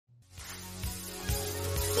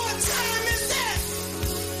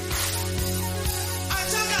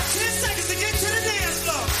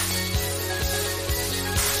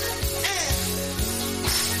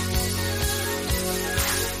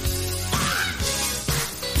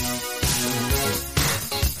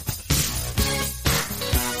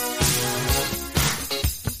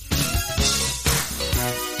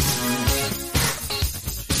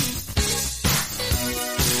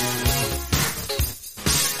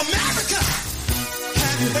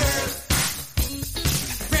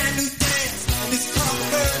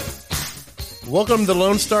Welcome to the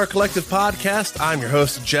Lone Star Collective Podcast. I'm your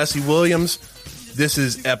host, Jesse Williams. This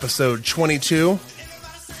is episode 22.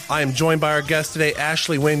 I am joined by our guest today,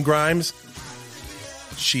 Ashley Wynn Grimes.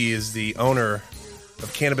 She is the owner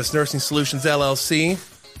of Cannabis Nursing Solutions, LLC.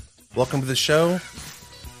 Welcome to the show.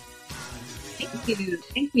 Thank you.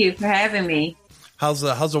 Thank you for having me. How's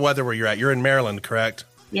the weather where you're at? You're in Maryland, correct?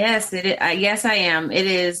 Yes, it is. Yes, I am. It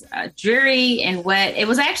is dreary and wet. It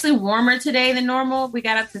was actually warmer today than normal. We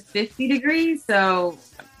got up to 50 degrees, so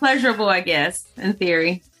pleasurable, I guess, in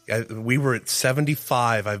theory. We were at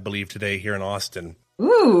 75, I believe, today here in Austin.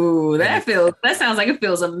 Ooh, that sounds like it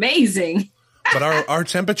feels amazing. But our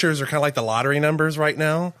temperatures are kind of like the lottery numbers right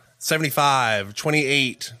now. 75,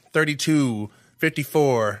 28, 32,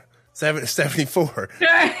 54, 74.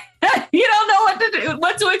 You don't know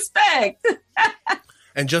what to expect.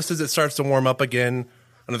 And just as it starts to warm up again,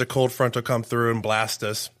 another cold front will come through and blast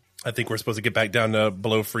us. I think we're supposed to get back down to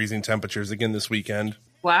below freezing temperatures again this weekend.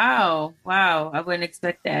 Wow. I wouldn't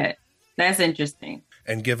expect that. That's interesting.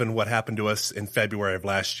 And given what happened to us in February of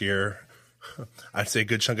last year, I'd say a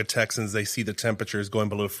good chunk of Texans, they see the temperatures going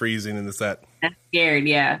below freezing, and it's that That's scared,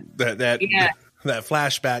 yeah. That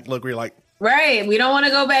flashback look where you're like, right. We don't want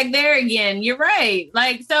to go back there again. You're right.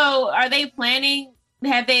 Like, so are they planning?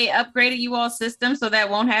 Have they upgraded you all systems so that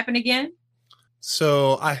won't happen again?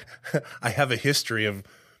 So I have a history of,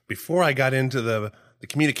 before I got into the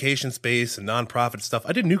communication space and nonprofit stuff,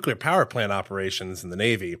 I did nuclear power plant operations in the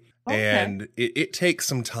Navy. Okay. And it takes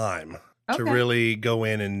some time to really go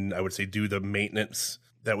in and, I would say, do the maintenance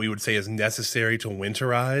that we would say is necessary to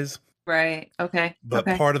winterize. Right. Okay. But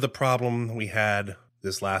part of the problem we had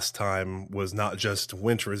this last time was not just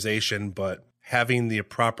winterization, but having the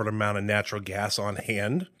proper amount of natural gas on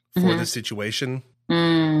hand for the situation.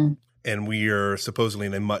 And we are supposedly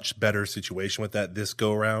in a much better situation with that this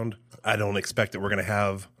go around. I don't expect that we're going to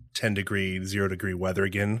have 10 degree, 0 degree weather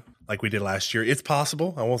again like we did last year. It's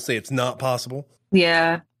possible. I won't say it's not possible.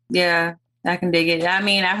 Yeah. I can dig it. I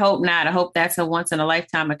mean, I hope not. I hope that's a once in a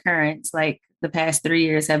lifetime occurrence like the past 3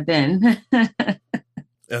 years have been. I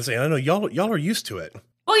know y'all are used to it.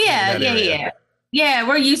 Oh, yeah. Yeah,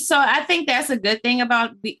 we're used. So I think that's a good thing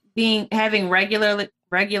about having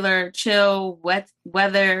regular chill,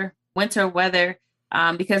 winter weather,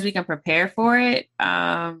 because we can prepare for it.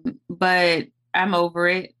 But I'm over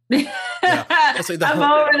it. Yeah, I'm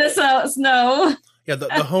over the snow. Yeah,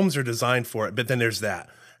 the homes are designed for it, but then there's that,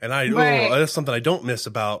 and that's something I don't miss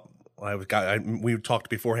about. We talked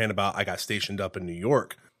beforehand about I got stationed up in New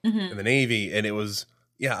York in the Navy, and it was.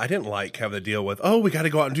 Yeah, I didn't like having to deal with, we got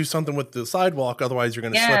to go out and do something with the sidewalk. Otherwise, you're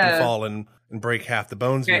going to slip and fall and break half the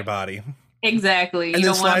bones in your body. Exactly. And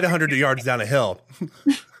then slide 100 yards down a hill.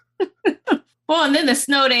 Well, and then the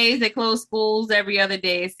snow days, they close schools every other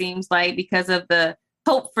day, it seems like, because of the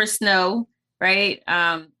hope for snow, right?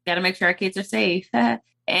 Got to make sure our kids are safe.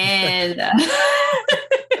 And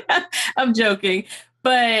I'm joking.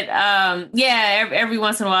 But every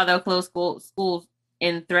once in a while, they'll close schools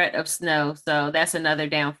in threat of snow. So that's another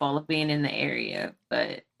downfall of being in the area.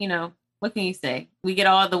 But, what can you say? We get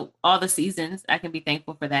all the seasons. I can be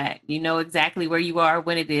thankful for that. You know exactly where you are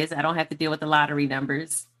when it is. I don't have to deal with the lottery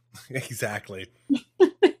numbers. Exactly.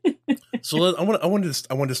 So I wanted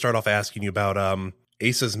to start off asking you about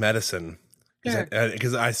Asa's Medicine.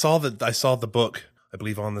 Because I saw the book, I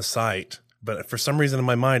believe, on the site. But for some reason in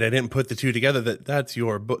my mind, I didn't put the two together that's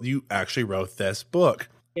your book. You actually wrote this book.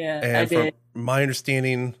 Yeah, and I did. From my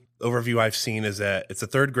understanding, overview I've seen is that it's a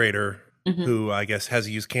third grader who I guess has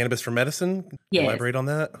used cannabis for medicine. Yes. Elaborate on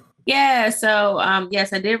that. Yeah. So,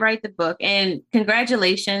 yes, I did write the book, and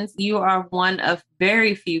congratulations. You are one of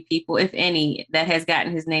very few people, if any, that has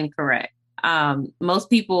gotten his name correct. Most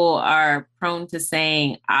people are prone to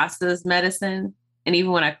saying Asa's Medicine. And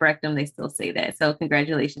even when I correct them, they still say that. So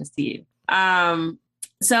congratulations to you.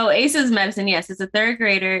 So Asa's Medicine, yes, it's a third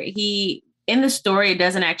grader. In the story, it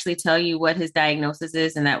doesn't actually tell you what his diagnosis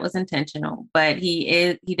is, and that was intentional. But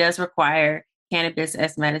he does require cannabis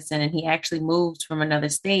as medicine, and he actually moved from another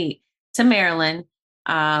state to Maryland,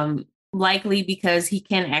 likely because he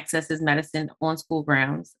can access his medicine on school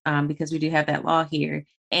grounds, because we do have that law here.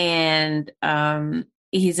 And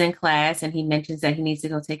he's in class, and he mentions that he needs to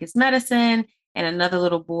go take his medicine, and another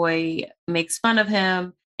little boy makes fun of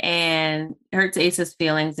him and hurts Asa's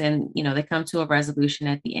feelings, and they come to a resolution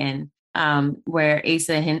at the end. Where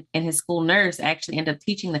Asa and his school nurse actually end up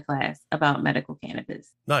teaching the class about medical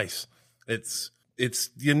cannabis. Nice. I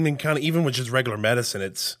mean, kind of even with just regular medicine,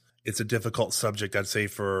 it's a difficult subject, I'd say,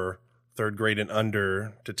 for third grade and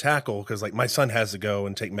under to tackle, because like my son has to go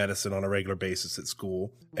and take medicine on a regular basis at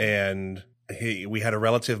school, and we had a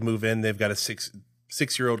relative move in. They've got a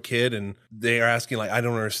 6-year-old kid, and they are asking like, I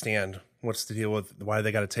don't understand. What's the deal with why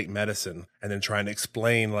they got to take medicine? And then trying to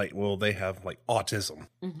explain like, well, they have like autism,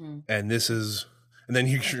 and this is. And then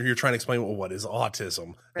you're trying to explain, well, what is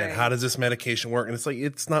autism and how does this medication work? And it's like,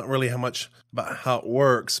 it's not really how much about how it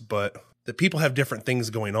works, but that people have different things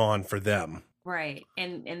going on for them. Right.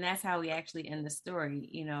 And that's how we actually end the story.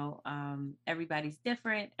 Everybody's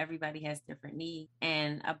different. Everybody has different needs.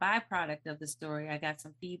 And a byproduct of the story, I got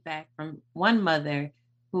some feedback from one mother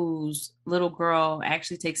whose little girl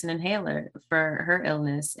actually takes an inhaler for her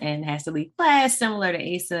illness and has to leave class, similar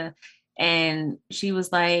to Asa. And she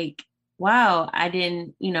was like, wow, I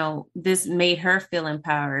didn't, this made her feel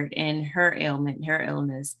empowered in her ailment, her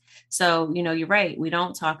illness. So, you're right. We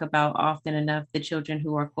don't talk about often enough the children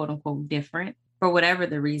who are quote unquote different for whatever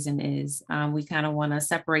the reason is. We kind of want to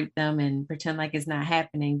separate them and pretend like it's not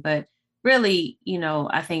happening. But really,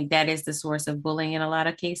 I think that is the source of bullying in a lot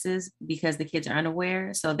of cases because the kids are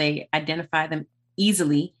unaware. So they identify them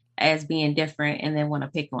easily as being different and then want to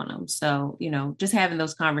pick on them. So, just having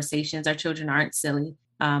those conversations, our children aren't silly.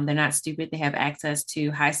 They're not stupid. They have access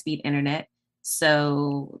to high-speed internet.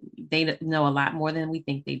 So they know a lot more than we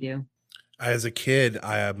think they do. As a kid,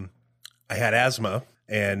 I had asthma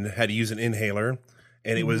and had to use an inhaler.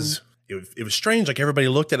 And it was strange. Like everybody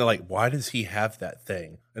looked at it like, why does he have that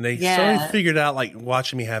thing? And they suddenly figured out, like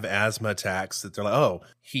watching me have asthma attacks, that they're like, oh,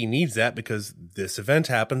 he needs that because this event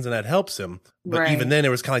happens and that helps him. But even then it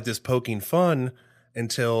was kind of like this poking fun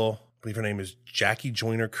until, I believe her name is Jackie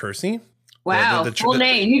Joyner Kersey. Wow, full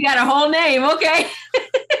name. You got a whole name. Okay.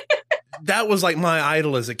 That was like my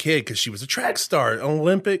idol as a kid because she was a track star, an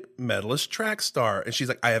Olympic medalist track star. And she's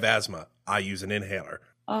like, I have asthma. I use an inhaler.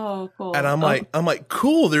 Oh, cool. And I'm like,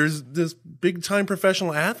 cool. There's this big time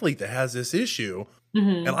professional athlete that has this issue.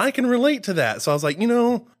 And I can relate to that. So I was like,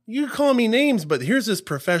 you call me names, but here's this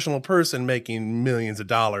professional person making millions of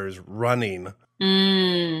dollars running.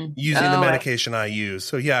 Using the medication I use.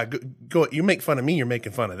 So yeah, go. You make fun of me, you're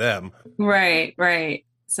making fun of them. Right.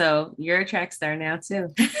 So you're a track star now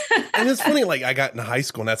too. And it's funny, like I got into high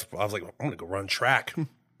school and I was like, I'm gonna go run track.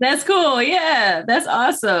 That's cool. Yeah, that's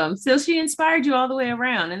awesome. So she inspired you all the way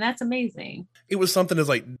around, and that's amazing. It was something that's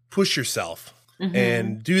like, push yourself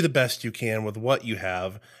and do the best you can with what you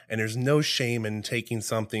have. And there's no shame in taking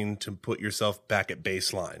something to put yourself back at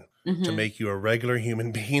baseline. To make you a regular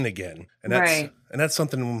human being again. And that's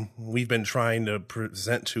something we've been trying to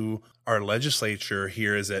present to our legislature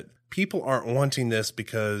here, is that people aren't wanting this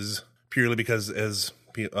purely because, as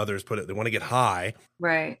others put it, they want to get high.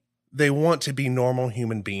 Right. They want to be normal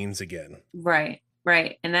human beings again. Right.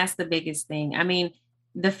 And that's the biggest thing. I mean,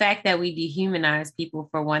 the fact that we dehumanize people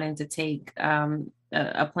for wanting to take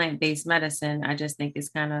a plant-based medicine, I just think is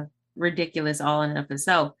kind of ridiculous all in and of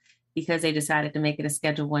itself. Because they decided to make it a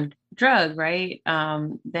Schedule I drug, right?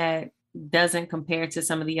 That doesn't compare to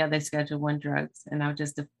some of the other Schedule I drugs. And I'll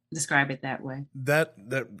just describe it that way. That's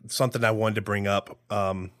something I wanted to bring up.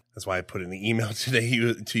 That's why I put in the email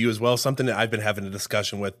today to you as well. Something that I've been having a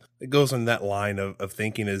discussion with. It goes on that line of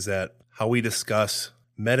thinking, is that how we discuss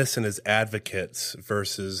medicine as advocates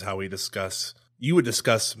versus how you would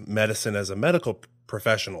discuss medicine as a medical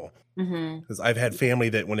professional. Because I've had family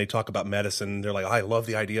that when they talk about medicine, they're like, I love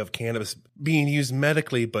the idea of cannabis being used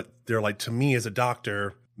medically, but they're like, to me as a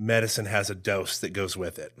doctor, medicine has a dose that goes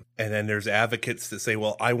with it. And then there's advocates that say,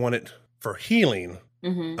 well, I want it for healing.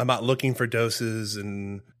 I'm not looking for doses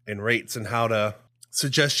and rates and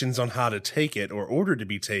suggestions on how to take it or order to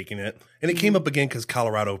be taking it. And it came up again because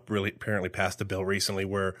Colorado really apparently passed a bill recently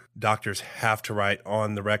where doctors have to write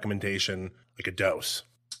on the recommendation like a dose.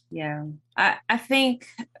 Yeah, I think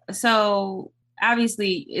so.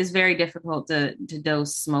 Obviously, it's very difficult to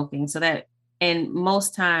dose smoking. So that, and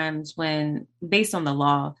most times when based on the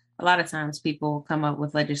law, a lot of times people come up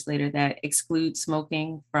with legislator that excludes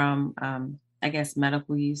smoking from, I guess,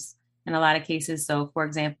 medical use in a lot of cases. So, for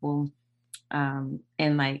example,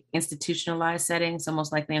 in like institutionalized settings, so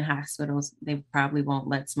most likely in hospitals, they probably won't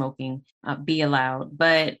let smoking be allowed.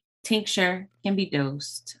 But tincture can be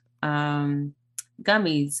dosed.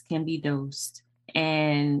 Gummies can be dosed.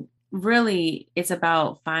 And really, it's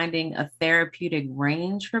about finding a therapeutic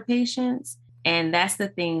range for patients. And that's the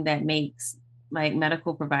thing that makes like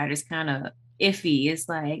medical providers kind of iffy. It's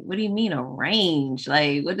like, what do you mean a range?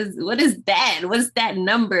 Like, what is that? What is that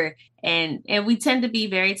number? And we tend to be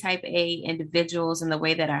very type A individuals in the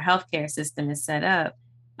way that our healthcare system is set up.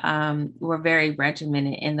 We're very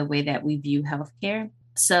regimented in the way that we view healthcare.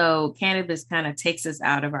 So cannabis kind of takes us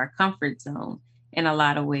out of our comfort zone. in a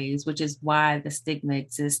lot of ways, which is why the stigma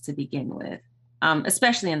exists to begin with,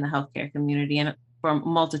 especially in the healthcare community and for a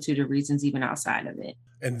multitude of reasons, even outside of it.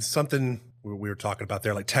 And something we were talking about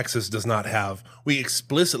there, like Texas does not have, we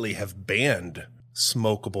explicitly have banned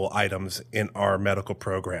smokable items in our medical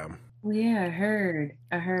program. Yeah, I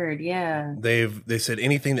heard. Yeah. They said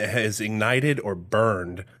anything that has ignited or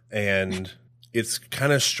burned, and it's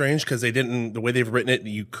kind of strange because the way they've written it,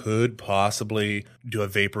 you could possibly do a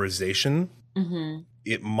vaporization. Mm-hmm.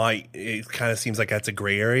 It kind of seems like that's a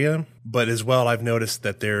gray area, but as well, I've noticed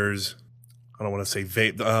that there's, I don't want to say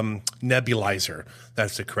nebulizer.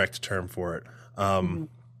 That's the correct term for it. And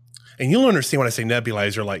you'll understand when I say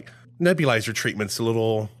nebulizer, like, nebulizer treatment's a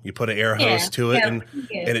little, you put an air hose to it and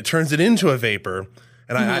it turns it into a vapor.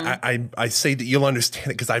 And I say that you'll understand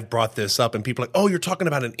it because I've brought this up and people are like, oh, you're talking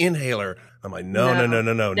about an inhaler. I'm like, no,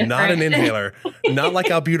 not an inhaler, not like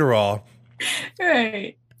albuterol.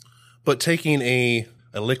 Right. But taking a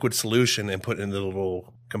liquid solution and putting it in the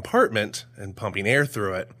little compartment and pumping air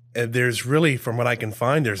through it. And there's really, from what I can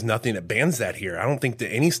find, there's nothing that bans that here. I don't think that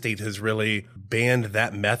any state has really banned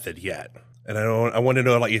that method yet. And I want to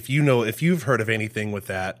know, like, if you've heard of anything with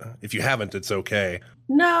that. If you haven't, it's okay.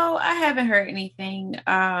 No, I haven't heard anything.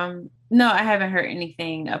 No, I haven't heard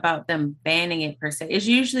anything about them banning it per se. It's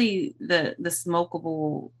usually the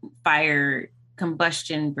smokable fire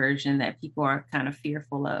combustion version that people are kind of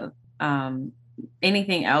fearful of.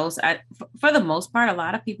 Anything else, for the most part, a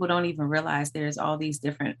lot of people don't even realize there's all these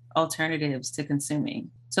different alternatives to consuming.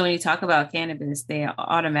 So when you talk about cannabis, they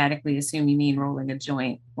automatically assume you mean rolling a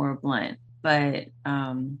joint or a blunt. But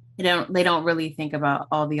they don't really think about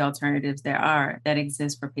all the alternatives that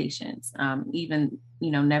exist for patients. Even,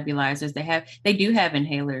 nebulizers, they do have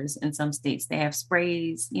inhalers in some states. They have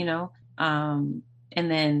sprays, and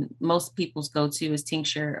then most people's go-to is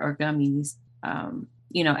tincture or gummies,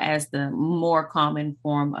 as the more common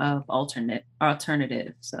form of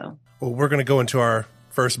alternative. So, well, we're going to go into our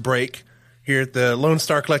first break here at the Lone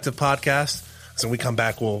Star Collective podcast. So when we come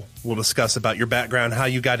back, we'll discuss about your background, how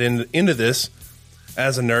you got into this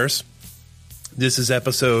as a nurse. This is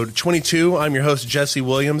episode 22. I'm your host, Jesse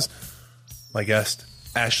Williams. My guest,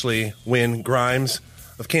 Ashley Wynn Grimes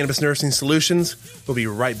of Cannabis Nursing Solutions. We'll be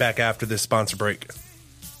right back after this sponsor break.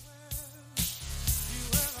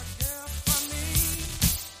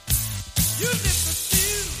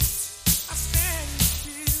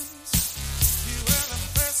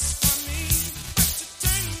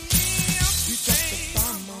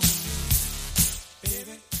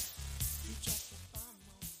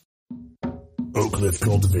 Oak Cliff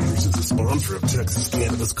Cultivators is a sponsor of Texas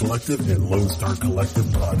Cannabis Collective and Lone Star Collective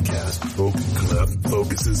podcast. Oak Cliff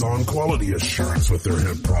focuses on quality assurance with their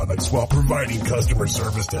hemp products while providing customer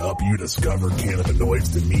service to help you discover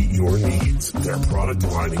cannabinoids to meet your needs. Their product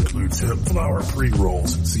line includes hemp flower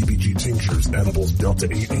pre-rolls, CBG tinctures, edibles, Delta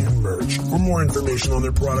 8, and merch. For more information on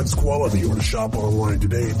their products' quality or to shop online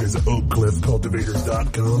today, visit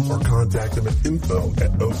oakcliffcultivators.com or contact them at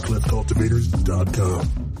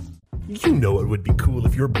info@oakcliffcultivators.com. You know it would be cool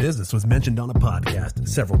if your business was mentioned on a podcast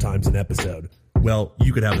several times an episode. Well,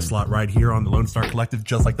 you could have a slot right here on the Lone Star Collective,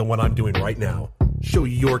 just like the one I'm doing right now. Show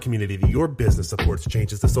your community that your business supports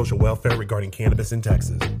changes to social welfare regarding cannabis in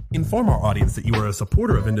Texas. Inform our audience that you are a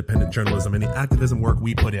supporter of independent journalism and the activism work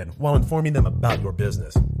we put in while informing them about your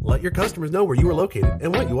business. Let your customers know where you are located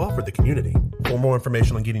and what you offer the community. For more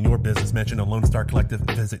information on getting your business mentioned on Lone Star Collective,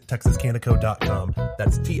 visit texascanaco.com.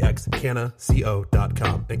 That's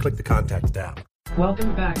TXCanaco.com and click the Contact tab.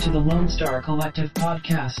 Welcome back to the Lone Star Collective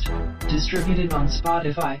podcast, distributed on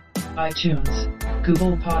Spotify, iTunes,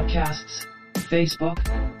 Google Podcasts, Facebook,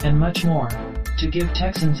 and much more, to give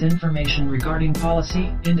Texans information regarding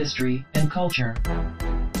policy, industry, and culture.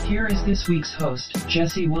 Here is this week's host,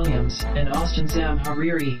 Jesse Williams and Austin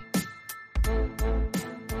Zamhariri.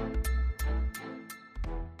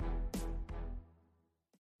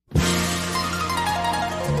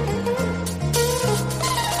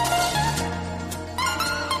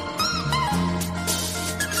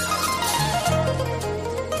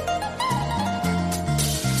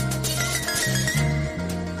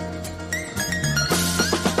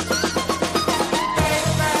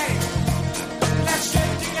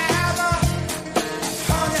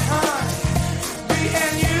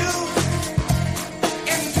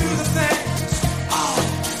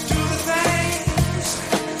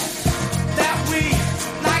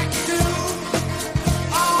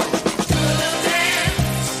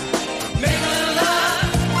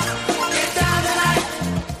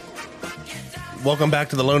 Welcome back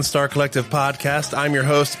to the Lone Star Collective podcast. I'm your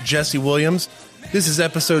host, Jesse Williams. This is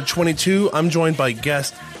episode 22. I'm joined by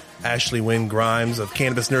guest Ashley Wynn Grimes of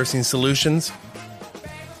Cannabis Nursing Solutions.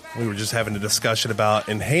 We were just having a discussion about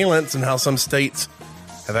inhalants and how some states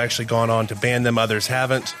have actually gone on to ban them, others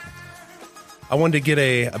haven't. I wanted to get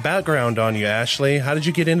a background on you, Ashley. How did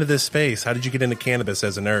you get into this space? How did you get into cannabis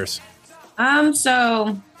as a nurse?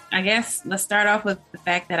 So I guess let's start off with the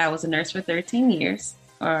fact that I was a nurse for 13 years,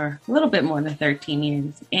 or a little bit more than 13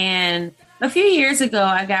 years. And a few years ago,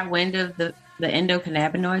 I got wind of the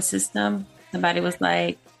endocannabinoid system. Somebody was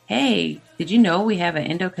like, hey, did you know we have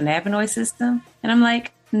an endocannabinoid system? And I'm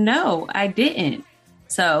like, no, I didn't.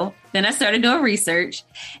 So then I started doing research.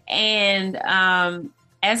 And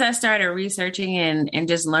as I started researching and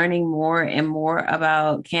just learning more and more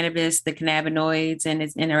about cannabis, the cannabinoids, and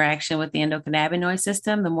its interaction with the endocannabinoid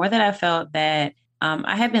system, the more that I felt that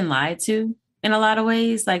I had been lied to in a lot of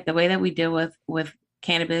ways, like the way that we deal with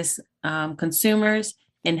cannabis consumers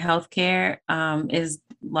in healthcare is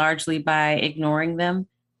largely by ignoring them.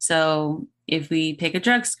 So if we take a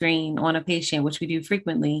drug screen on a patient, which we do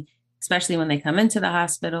frequently, especially when they come into the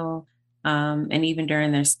hospital and even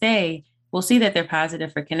during their stay, we'll see that they're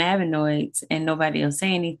positive for cannabinoids and nobody will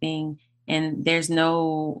say anything. And there's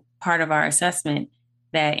no part of our assessment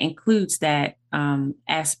that includes that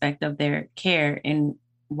aspect of their care and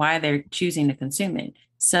why they're choosing to consume it.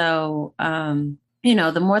 So,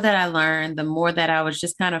 the more that I learned, the more that I was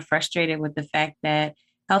just kind of frustrated with the fact that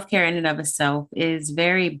healthcare in and of itself is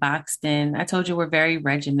very boxed in. I told you we're very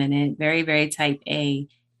regimented, very, very type A.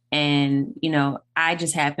 And, I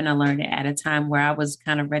just happened to learn it at a time where I was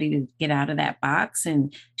kind of ready to get out of that box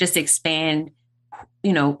and just expand,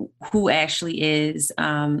 who actually is,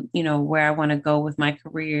 where I want to go with my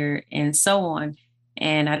career and so on.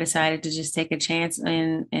 And I decided to just take a chance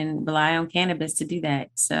and rely on cannabis to do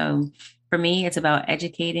that. So for me, it's about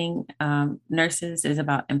educating nurses. It's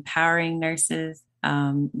about empowering nurses.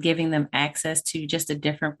 Giving them access to just a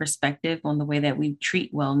different perspective on the way that we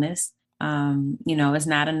treat wellness. It's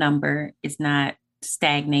not a number. It's not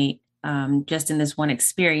stagnate. Just in this one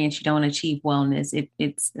experience, you don't achieve wellness.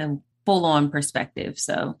 It's a full-on perspective.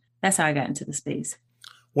 So that's how I got into the space.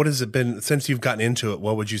 What has it been since you've gotten into it?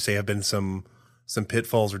 What would you say have been some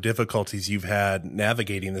pitfalls or difficulties you've had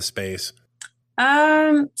navigating the space?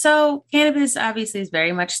 So cannabis obviously is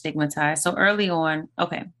very much stigmatized. So early on,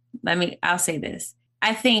 I'll say this.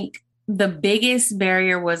 I think the biggest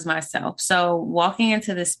barrier was myself. So walking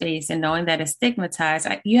into the space and knowing that it's stigmatized,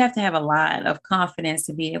 you have to have a lot of confidence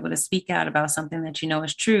to be able to speak out about something that you know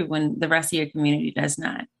is true when the rest of your community does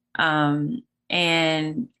not.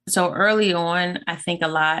 And so early on, I think a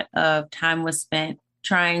lot of time was spent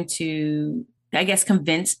trying to,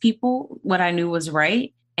 convince people what I knew was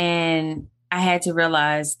right. And I had to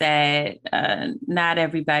realize that not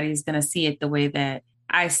everybody's going to see it the way that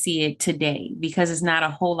I see it today, because it's not a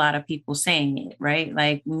whole lot of people saying it, right?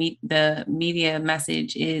 Like the media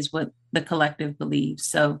message is what the collective believes.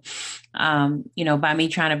 So, by me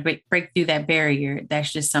trying to break through that barrier,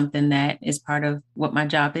 that's just something that is part of what my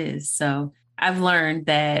job is. So I've learned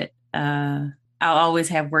that I'll always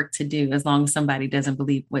have work to do as long as somebody doesn't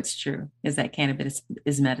believe what's true, is that cannabis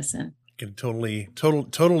is medicine. I can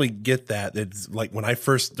totally get that. It's like when I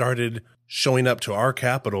first started showing up to our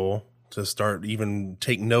Capitol to start even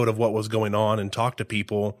take note of what was going on and talk to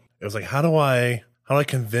people, it was like, how do I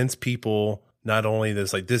convince people not only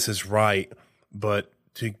this is right, but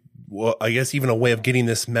even a way of getting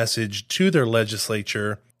this message to their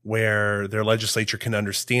legislature where their legislature can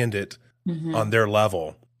understand it on their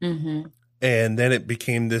level. Mm-hmm. And then it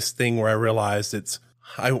became this thing where I realized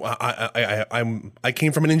I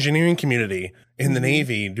came from an engineering community in the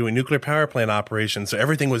Navy doing nuclear power plant operations. So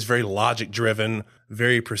everything was very logic driven,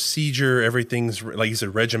 very procedure. Everything's, like you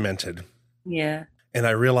said, regimented. Yeah. And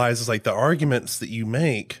I realized the arguments that you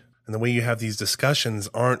make and the way you have these discussions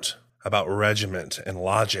aren't about regiment and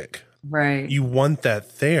logic. Right. You want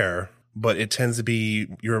that there, but it tends to be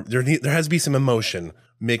there has to be some emotion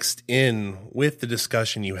mixed in with the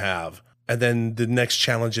discussion you have. And then the next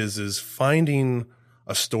challenge is finding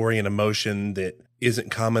a story and emotion that isn't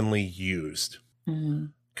commonly used.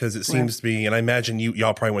 Because it seems to be, and I imagine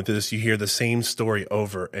y'all probably went through this, you hear the same story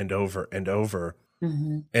over and over and over,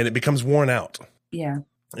 and it becomes worn out. Yeah.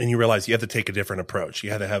 And you realize you have to take a different approach.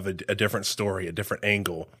 You have to have a different story, a different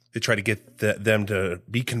angle to try to get them to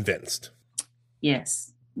be convinced.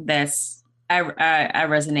 Yes, I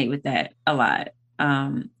resonate with that a lot.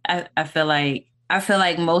 I feel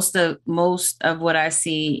like most of what I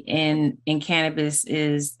see in cannabis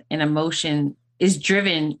is an emotion, is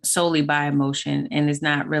driven solely by emotion, and is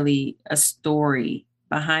not really a story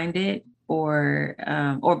behind it or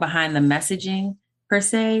behind the messaging per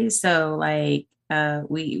se. So like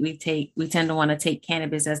we tend to want to take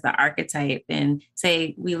cannabis as the archetype and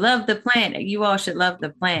say we love the plant. You all should love the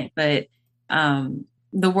plant, but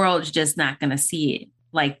the world's just not going to see it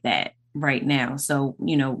like that right now. So,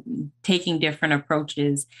 taking different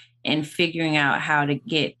approaches and figuring out how to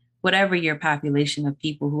get whatever your population of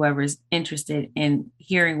people, whoever's interested in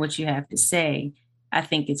hearing what you have to say, I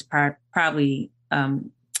think it's probably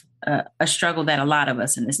a struggle that a lot of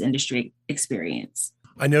us in this industry experience.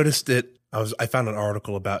 I noticed that I found an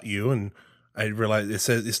article about you, and I realized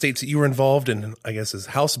it states that you were involved in, I guess, is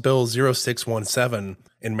House Bill 0617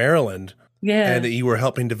 in Maryland. Yeah. And you were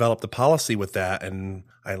helping develop the policy with that. And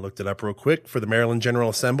I looked it up real quick for the Maryland General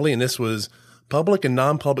Assembly. And this was Public and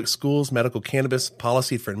Non-Public Schools Medical Cannabis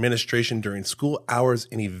Policy for Administration During School Hours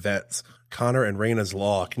and Events, Connor and Reina's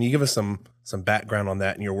Law. Can you give us some background on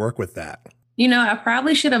that and your work with that? I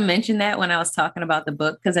probably should have mentioned that when I was talking about the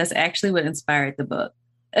book, because that's actually what inspired the book.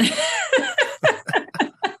 But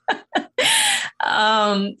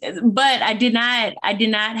I did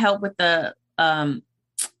not help with the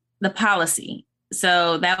policy.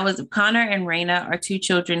 So that was Connor and Reina are two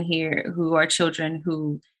children here who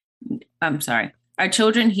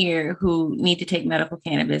need to take medical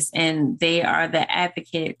cannabis, and they are the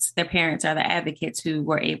advocates. Their parents are the advocates who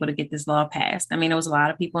were able to get this law passed. I mean, there was a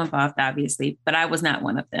lot of people involved, obviously, but I was not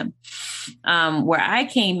one of them. Where I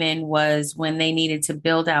came in was when they needed to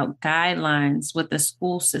build out guidelines with the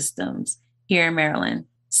school systems here in Maryland.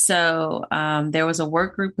 So there was a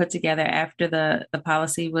work group put together after the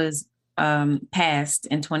policy was passed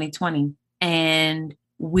in 2020. And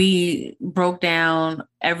we broke down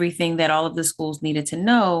everything that all of the schools needed to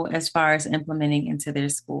know as far as implementing into their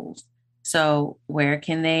schools. So where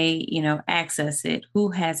can they, access it?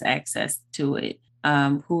 Who has access to it?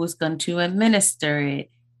 Who is going to administer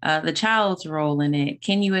it? The child's role in it.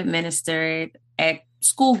 Can you administer it at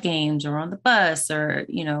school games or on the bus or,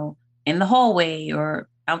 in the hallway or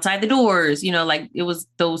outside the doors? It was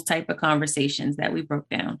those type of conversations that we broke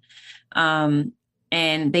down.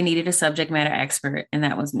 And they needed a subject matter expert, and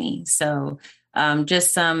that was me. So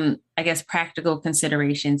just some, I guess, practical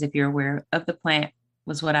considerations, if you're aware of the plant,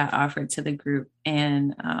 was what I offered to the group.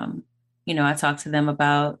 And, I talked to them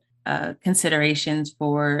about considerations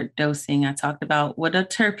for dosing. I talked about what a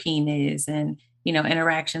terpene is and,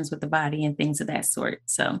 interactions with the body and things of that sort.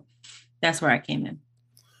 So that's where I came in.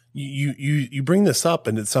 You bring this up,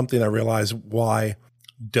 and it's something I realize why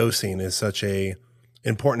dosing is such a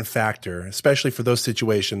important factor, especially for those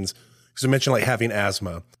situations. Because I mentioned like having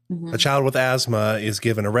asthma. Mm-hmm. A child with asthma is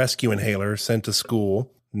given a rescue inhaler, sent to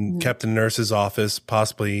school, mm-hmm. kept in a nurse's office,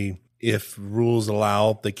 possibly, if rules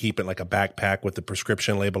allow, they keep it like a backpack with the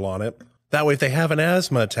prescription label on it. That way, if they have an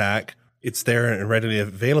asthma attack, it's there and readily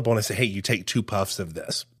available. And I say, hey, you take 2 puffs of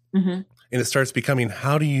this. Mm-hmm. And it starts becoming,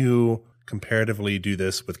 how do you comparatively do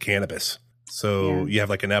this with cannabis? So you have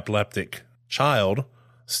like an epileptic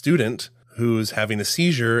student who's having a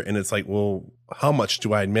seizure, and it's like, well, how much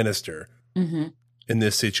do I administer in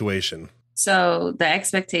this situation? So the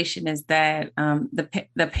expectation is that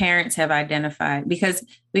the parents have identified, because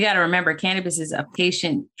we got to remember cannabis is a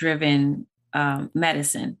patient-driven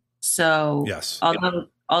medicine. So yes.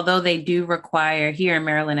 although they do require, here in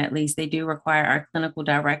Maryland at least, they do require our clinical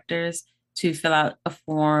directors to fill out a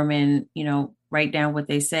form and, write down what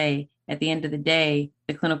they say. At the end of the day,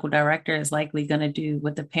 the clinical director is likely going to do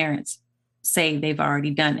what the parents say they've already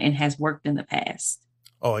done and has worked in the past.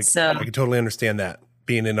 Oh, I can totally understand that,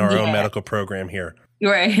 being in our own medical program here.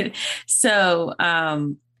 Right. So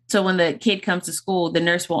when the kid comes to school, the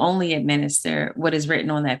nurse will only administer what is written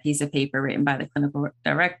on that piece of paper written by the clinical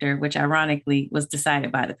director, which ironically was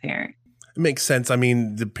decided by the parent. It makes sense. I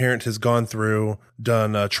mean, the parent has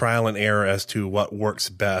done a trial and error as to what works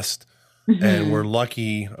best. Mm-hmm. And we're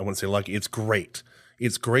lucky. I wouldn't say lucky. It's great.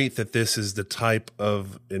 It's great that this is the type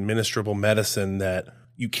of administrable medicine that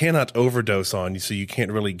you cannot overdose on. So you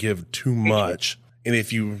can't really give too much. And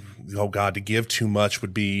if to give too much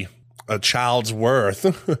would be a child's worth,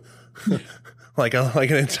 like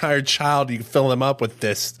an entire child, you can fill them up with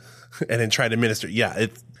this and then try to administer. Yeah,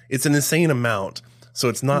 it's an insane amount. So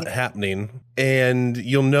it's not happening. And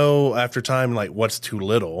you'll know after time, like what's too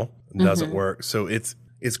little and doesn't work. So it's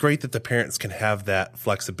great that the parents can have that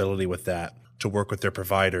flexibility with that to work with their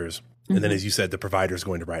providers. And then, as you said, the provider is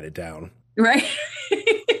going to write it down. Right.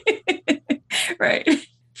 Right.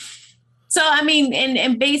 So, I mean,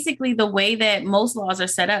 and basically the way that most laws are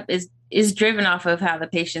set up is driven off of how the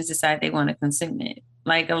patients decide they want to consume it.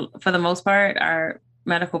 Like for the most part, our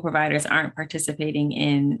medical providers aren't participating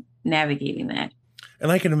in navigating that.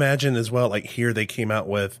 And I can imagine as well, like here they came out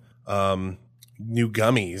with new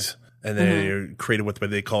gummies, and they're created with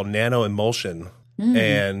what they call nano emulsion.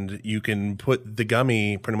 and you can put the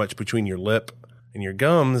gummy pretty much between your lip and your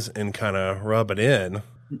gums and kind of rub it in.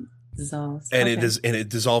 Dissolves. And it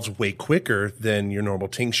dissolves way quicker than your normal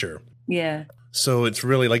tincture. Yeah. So it's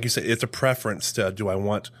really, like you said, it's a preference to, do I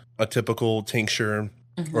want a typical tincture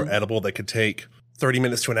or edible that could take 30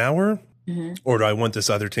 minutes to an hour? Or do I want this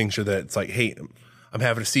other tincture that's like, hey, I'm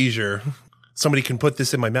having a seizure. Somebody can put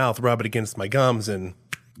this in my mouth, rub it against my gums, and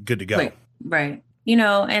good to go. Right. You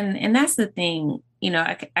know, and that's the thing, you know,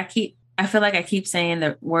 I feel like I keep saying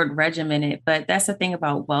the word regimented, but that's the thing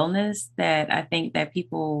about wellness that I think that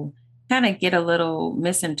people kind of get a little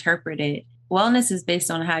misinterpreted. Wellness is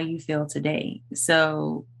based on how you feel today.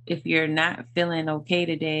 So if you're not feeling okay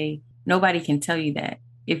today, nobody can tell you that.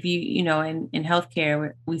 If you know, in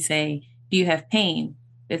healthcare, we say, do you have pain?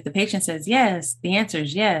 If the patient says yes, the answer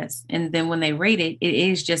is yes. And then when they rate it, it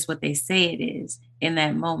is just what they say it is in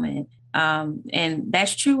that moment. And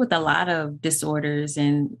that's true with a lot of disorders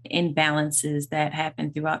and imbalances that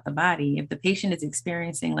happen throughout the body. If the patient is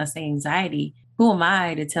experiencing, let's say, anxiety, who am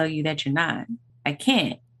I to tell you that you're not? I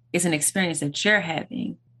can't. It's an experience that you're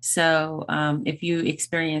having. So if you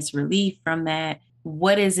experience relief from that,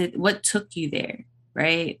 what is it? What took you there?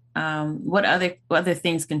 Right? What other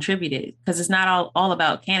things contributed? Because it's not all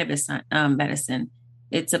about cannabis medicine.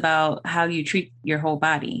 It's about how you treat your whole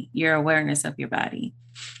body, your awareness of your body.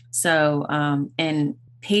 So, and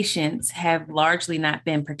patients have largely not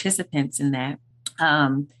been participants in that.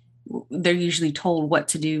 They're usually told what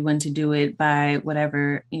to do, when to do it by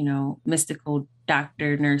whatever, you know, mystical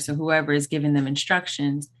doctor, nurse, or whoever is giving them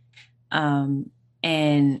instructions.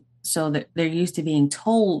 And so they're used to being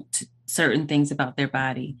told certain things about their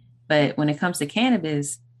body. But when it comes to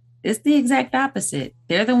cannabis, it's the exact opposite.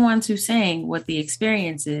 They're the ones who's saying what the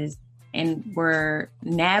experience is, and we're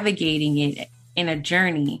navigating it in a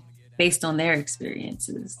journey based on their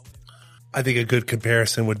experiences. I think a good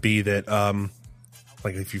comparison would be that,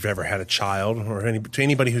 like if you've ever had a child, or to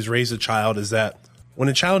anybody who's raised a child, is that when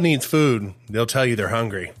a child needs food, they'll tell you they're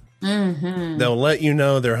hungry. They'll let you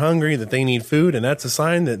know they're hungry, that they need food, and that's a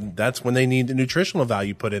sign that that's when they need the nutritional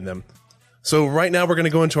value put in them. So right now we're going to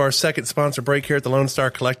go into our second sponsor break here at the Lone Star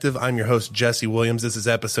Collective. I'm your host, Jesse Williams. This is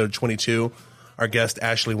episode 22. Our guest,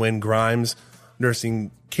 Ashley Wynn Grimes,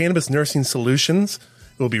 Cannabis Nursing Solutions.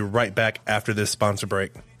 We'll be right back after this sponsor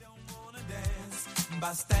break.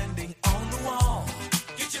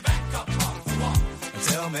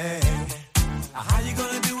 Tell me, how you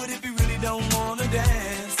gonna do it if you really don't wanna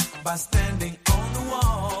dance? By standing on the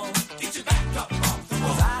wall, get your back up off the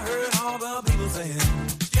wall. 'Cause I heard all the people saying,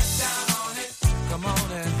 get down on it, come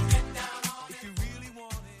on and get down on it if you really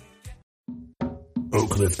want it.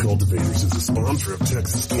 Oak Cliff Cultivators is a sponsor of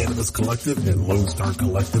Texas Cannabis Collective and Lone Star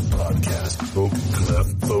Collective podcast. Oak Cliff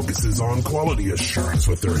focuses on quality assurance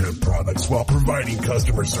with their hemp products while providing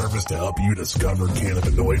customer service to help you discover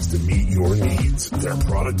cannabinoids to meet your needs. Their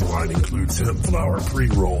product line includes hemp flower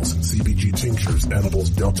pre-rolls, CBG tinctures,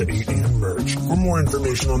 edibles, Delta 8, and merch. For more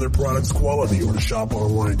information on their products' quality or to shop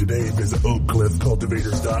online today, visit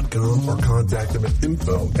oakcliffcultivators.com or contact them at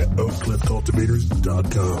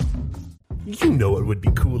info@oakcliffcultivators.com. You know it would be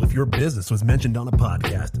cool if your business was mentioned on a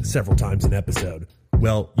podcast several times an episode.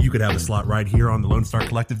 Well, you could have a slot right here on the Lone Star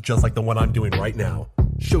Collective, just like the one I'm doing right now.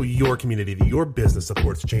 Show your community that your business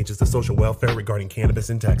supports changes to social welfare regarding cannabis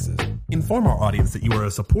in Texas. Inform our audience that you are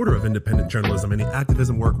a supporter of independent journalism and the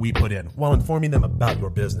activism work we put in, while informing them about your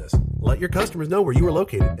business. Let your customers know where you are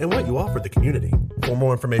located and what you offer the community. For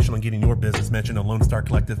more information on getting your business mentioned on Lone Star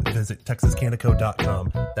Collective, visit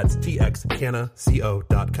TexasCannaCo.com. That's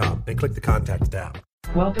TXCannaCo.com, and click the Contact tab.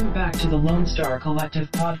 Welcome back to the Lone Star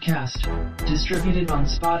Collective podcast, distributed on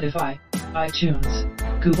Spotify, iTunes,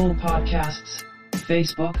 Google Podcasts,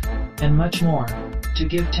 Facebook, and much more, to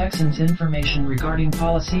give Texans information regarding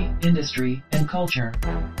policy, industry, and culture.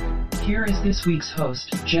 Here is this week's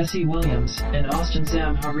host, Jesse Williams and Austin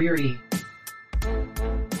Zamhariri.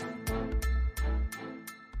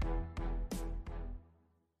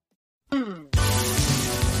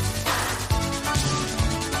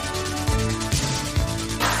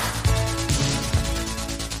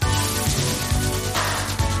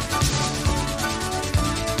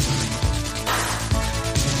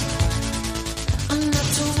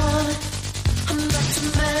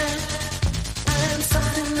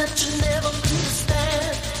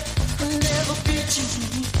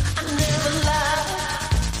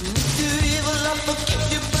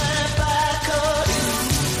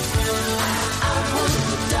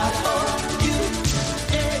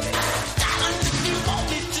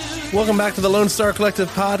 Welcome back to the Lone Star Collective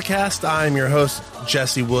podcast. I'm your host,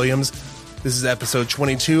 Jesse Williams. This is episode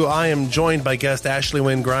 22. I am joined by guest Ashley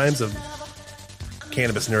Wynn Grimes of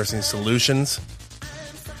Cannabis Nursing Solutions.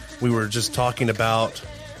 We were just talking about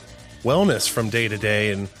wellness from day to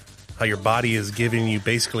day and how your body is giving you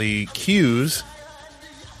basically cues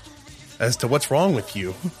as to what's wrong with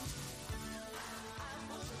you.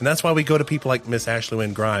 And that's why we go to people like Miss Ashley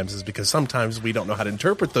Wynn Grimes, is because sometimes we don't know how to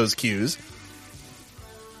interpret those cues.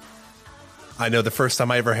 I know the first time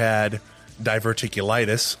I ever had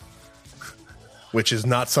diverticulitis, which is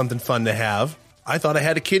not something fun to have, I thought I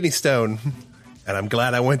had a kidney stone. And I'm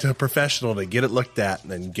glad I went to a professional to get it looked at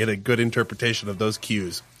and get a good interpretation of those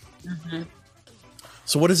cues. Mm-hmm.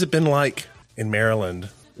 So what has it been like in Maryland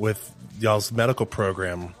with y'all's medical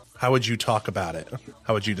program? How would you talk about it?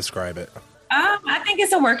 How would you describe it? I think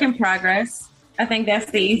it's a work in progress. I think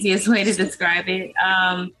that's the easiest way to describe it.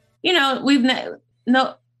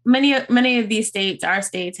 Many of these states, our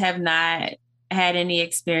states, have not had any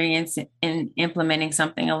experience in implementing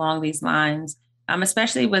something along these lines,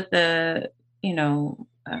 especially with the,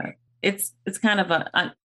 it's kind of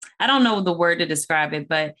I don't know the word to describe it,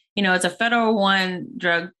 but, it's a federal one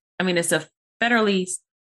drug. I mean, it's a federally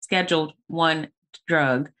scheduled one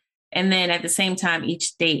drug. And then at the same time, each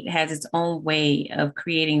state has its own way of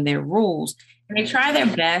creating their rules. And they try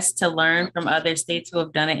their best to learn from other states who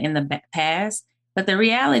have done it in the past. But the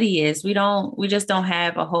reality is we just don't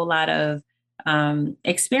have a whole lot of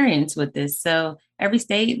experience with this. So every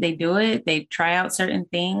state, they do it. They try out certain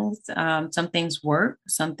things. Some things work,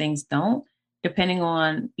 some things don't, depending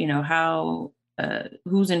on, how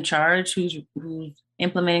who's in charge, who's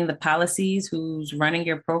implementing the policies, who's running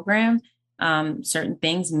your program. Certain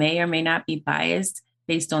things may or may not be biased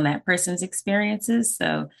based on that person's experiences.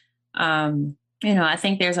 So, I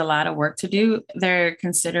think there's a lot of work to do. They're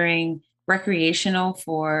considering recreational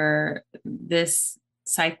for this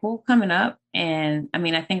cycle coming up. And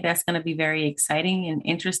I think that's going to be very exciting and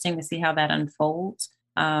interesting to see how that unfolds.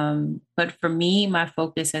 But for me, my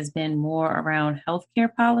focus has been more around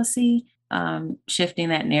healthcare policy, shifting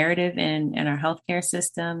that narrative in our healthcare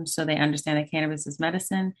system so they understand that cannabis is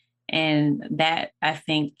medicine. And that, I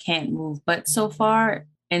think, can't move but so far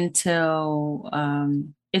until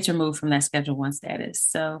it's removed from that Schedule I status.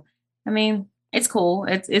 So, it's cool.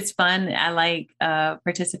 It's fun. I like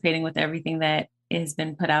participating with everything that has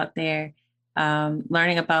been put out there,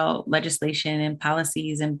 learning about legislation and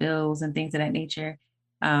policies and bills and things of that nature.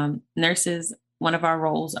 Nurses, one of our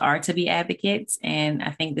roles are to be advocates. And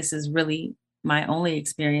I think this is really my only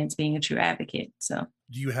experience being a true advocate. So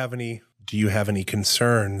do you have any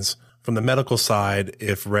concerns from the medical side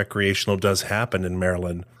if recreational does happen in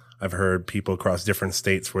Maryland? I've heard people across different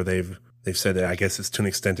states where they've said that I guess it's to an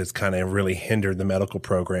extent it's kind of really hindered the medical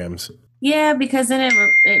programs. Yeah, because then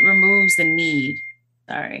it removes the need.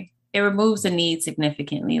 Sorry. It removes the need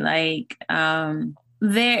significantly. Like I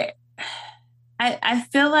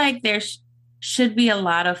feel like there should be a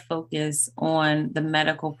lot of focus on the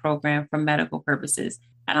medical program for medical purposes.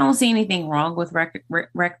 I don't see anything wrong with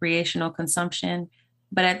recreational consumption,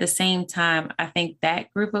 but at the same time, I think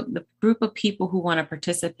that group of people who want to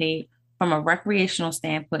participate from a recreational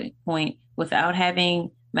standpoint without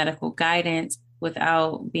having medical guidance,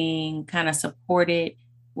 without being kind of supported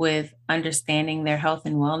with understanding their health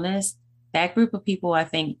and wellness, that group of people, I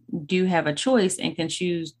think, do have a choice and can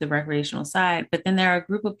choose the recreational side. But then there are a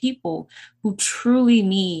group of people who truly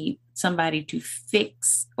need somebody to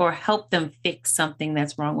fix or help them fix something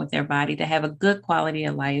that's wrong with their body, to have a good quality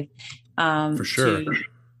of life. For sure.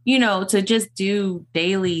 To just do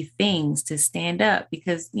daily things, to stand up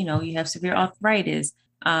because, you have severe arthritis.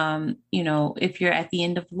 If you're at the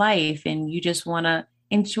end of life and you just want to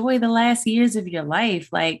enjoy the last years of your life,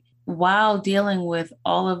 like while dealing with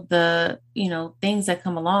all of the, things that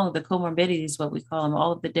come along, the comorbidities, what we call them,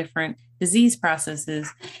 all of the different disease processes.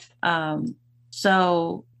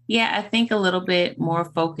 So yeah, I think a little bit more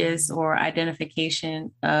focus or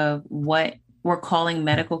identification of what we're calling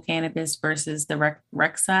medical cannabis versus the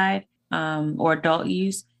rec side or adult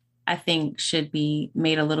use, I think should be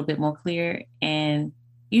made a little bit more clear. And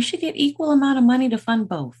you should get equal amount of money to fund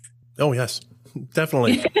both. Oh, yes,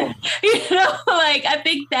 definitely. I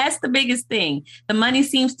think that's the biggest thing. The money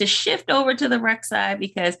seems to shift over to the rec side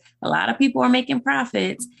because a lot of people are making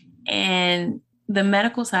profits and the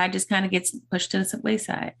medical side just kind of gets pushed to the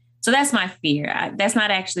wayside. So that's my fear. That's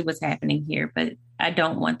not actually what's happening here, but I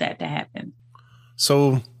don't want that to happen.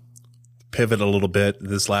 So pivot a little bit,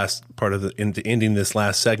 this last part of into ending this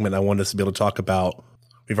last segment, I want us to be able to talk about,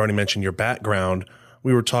 we've already mentioned your background.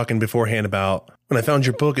 We were talking beforehand about, when I found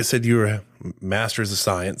your book, it said you were a Master's of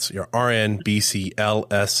Science, your RN, BC,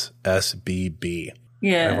 LSSBB.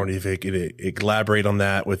 Yeah. I wonder if you could elaborate on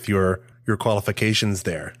that with your qualifications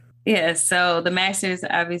there. Yeah, so the master's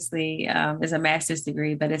obviously is a master's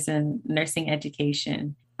degree, but it's in nursing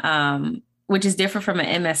education, which is different from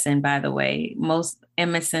an MSN, by the way. Most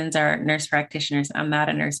MSNs are nurse practitioners. I'm not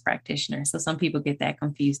a nurse practitioner, so some people get that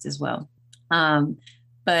confused as well.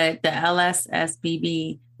 But the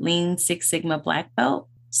LSSBB Lean Six Sigma Black Belt.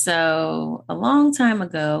 So a long time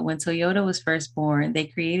ago, when Toyota was first born, they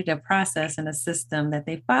created a process and a system that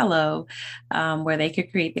they follow where they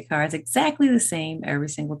could create the cars exactly the same every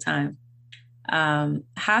single time.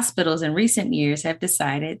 Hospitals in recent years have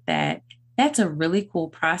decided that that's a really cool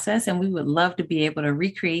process, and we would love to be able to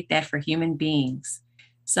recreate that for human beings.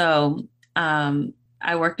 So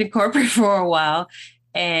I worked in corporate for a while,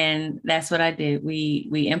 and that's what I did.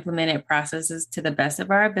 We implemented processes to the best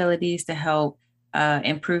of our abilities to help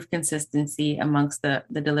improve consistency amongst the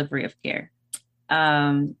delivery of care.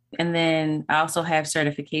 And then I also have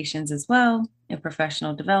certifications as well in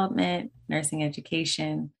professional development, nursing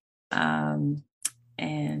education. And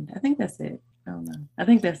I think that's it. I don't know. I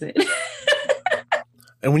think that's it.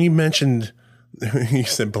 And when you mentioned, you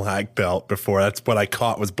said black belt before, that's what I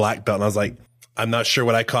caught was black belt. And I was like, I'm not sure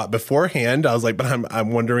what I caught beforehand. I was like, but I'm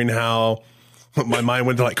wondering how. My mind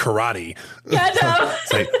went to like karate. Yeah, I know.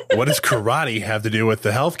 It's like, what does karate have to do with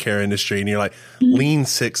the healthcare industry? And you're like, Lean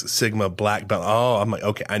Six Sigma Black Belt. Oh, I'm like,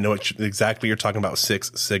 okay, I know exactly you're talking about Six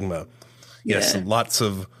Sigma. Yes, Yeah. lots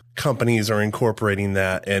of companies are incorporating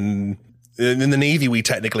that. And in the Navy, we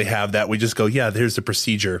technically have that. We just go, yeah, here's the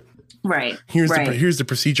procedure. Right. Here's right. the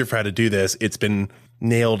procedure for how to do this. It's been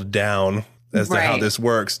nailed down as to how Right. this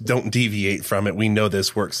works. Don't deviate from it. We know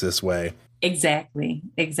this works this way. Exactly.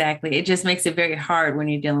 It just makes it very hard when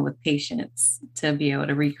you're dealing with patients to be able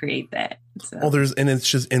to recreate that. So, Well, it's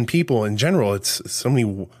just in people in general, it's so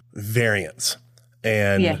many variants.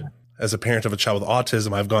 And Yeah. as a parent of a child with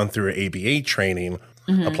autism, I've gone through ABA training,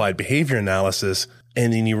 applied behavior analysis,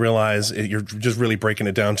 and then you realize you're just really breaking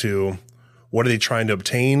it down to what are they trying to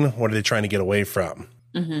obtain? What are they trying to get away from?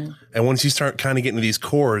 And once you start kind of getting to these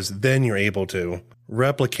cores, then you're able to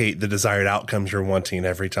replicate the desired outcomes you're wanting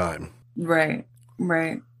every time. Right.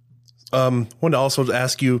 Wanted to also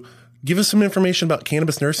ask you, give us some information about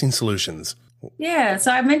Cannabis Nursing Solutions. Yeah.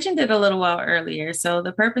 So I mentioned it a little while earlier. So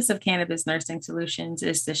the purpose of Cannabis Nursing Solutions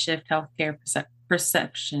is to shift healthcare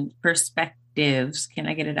perspectives. Can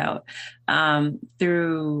I get it out?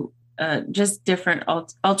 Through just different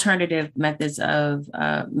alternative methods of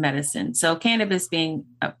medicine. So cannabis being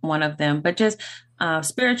one of them, but just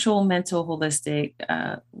spiritual, mental, holistic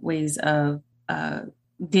ways of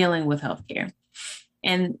dealing with healthcare.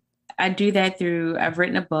 And I do that through, I've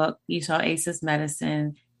written a book, you saw ACEs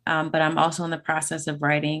Medicine, but I'm also in the process of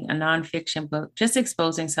writing a nonfiction book, just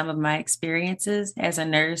exposing some of my experiences as a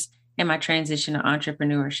nurse and my transition to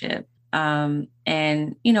entrepreneurship. And,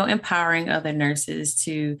 empowering other nurses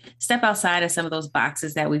to step outside of some of those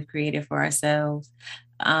boxes that we've created for ourselves.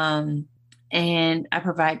 And I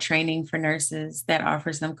provide training for nurses that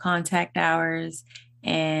offers them contact hours.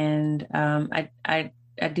 And I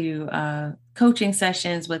do coaching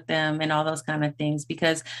sessions with them and all those kind of things,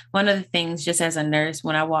 because one of the things, just as a nurse,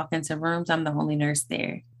 when I walk into rooms, I'm the only nurse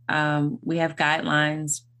there. We have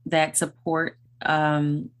guidelines that support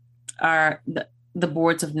the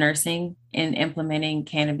boards of nursing in implementing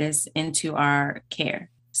cannabis into our care.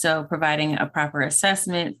 So providing a proper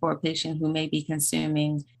assessment for a patient who may be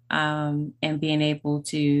consuming and being able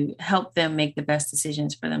to help them make the best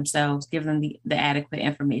decisions for themselves, give them the adequate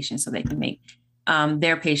information so they can make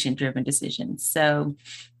their patient-driven decisions. So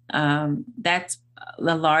that's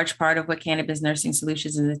a large part of what Cannabis Nursing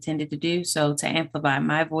Solutions is intended to do. So to amplify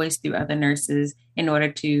my voice through other nurses in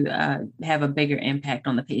order to have a bigger impact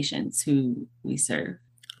on the patients who we serve.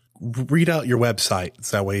 Read out your website.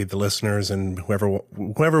 So that way the listeners and whoever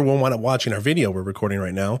will want to watching our video we're recording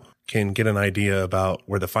right now can get an idea about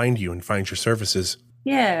where to find you and find your services.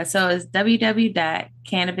 Yeah, so it's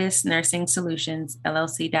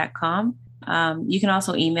www.cannabisnursingsolutionsllc.com. You can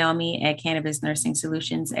also email me at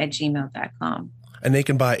cannabisnursingsolutions@gmail.com. And they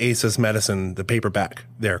can buy ACEs Medicine, the paperback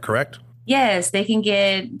there, correct? Yes, they can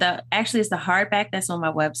get it's the hardback that's on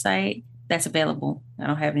my website that's available. I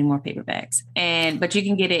don't have any more paperbacks. But you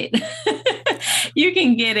can get it. You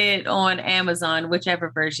can get it on Amazon,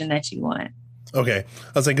 whichever version that you want. Okay.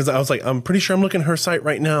 I was like, I'm pretty sure I'm looking at her site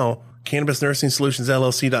right now,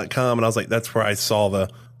 cannabisnursingsolutionsllc.com. And I was like, that's where I saw the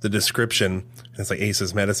description. And it's like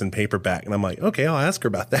ACEs Medicine paperback. And I'm like, okay, I'll ask her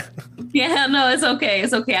about that. Yeah, no, it's okay.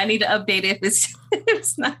 It's okay. I need to update it if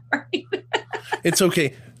it's not right. It's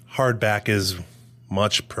okay. Hardback is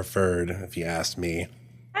much preferred, if you ask me.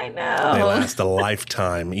 I know. They last a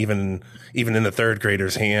lifetime. Even in the third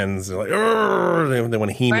graders' hands, they're like, they want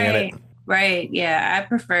to He-Man it. Right. Yeah. I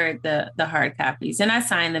prefer the hard copies, and I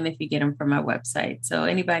sign them if you get them from my website. So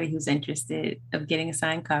anybody who's interested of getting a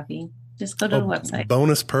signed copy, just go to the website.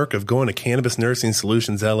 Bonus perk of going to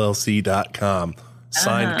CannabisNursingSolutionsLLC.com.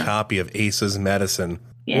 Signed copy of Aces Medicine.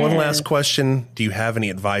 Yes. One last question. Do you have any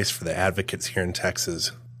advice for the advocates here in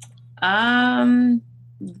Texas?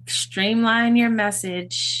 Streamline your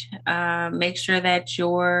message. Make sure that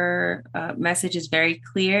your message is very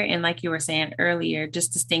clear. And like you were saying earlier,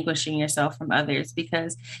 just distinguishing yourself from others,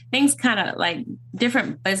 because things kind of like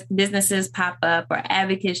different businesses pop up or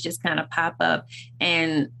advocates just kind of pop up.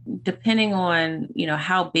 And depending on,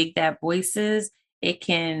 how big that voice is, it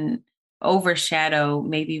can overshadow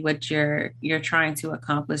maybe what you're trying to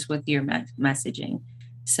accomplish with your messaging.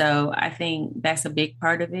 So I think that's a big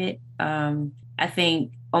part of it. I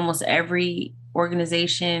think almost every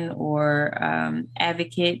organization or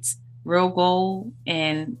advocate's real goal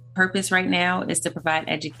and purpose right now is to provide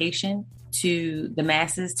education to the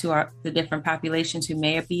masses, to the different populations who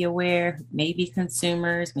may be aware, may be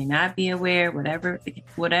consumers, may not be aware, what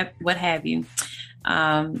have you.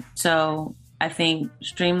 So I think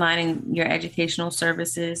streamlining your educational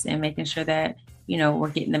services and making sure that, we're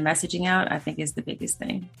getting the messaging out, I think is the biggest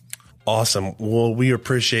thing. Awesome. Well, we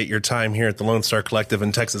appreciate your time here at the Lone Star Collective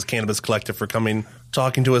and Texas Cannabis Collective for talking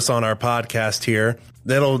to us on our podcast here.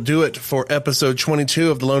 That'll do it for episode 22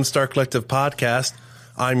 of the Lone Star Collective podcast.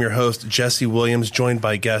 I'm your host, Jesse Williams, joined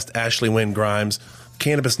by guest Ashley Wynn Grimes,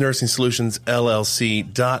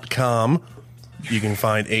 CannabisNursingSolutionsLLC.com. You can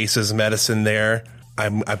find Aces Medicine there.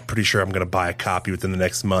 I'm pretty sure I'm going to buy a copy within the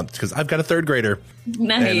next month because I've got a third grader.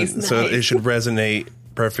 Nice. So it should resonate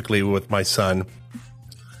perfectly with my son.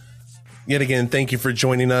 Yet again, thank you for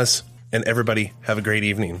joining us, and everybody have a great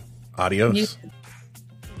evening. Adios.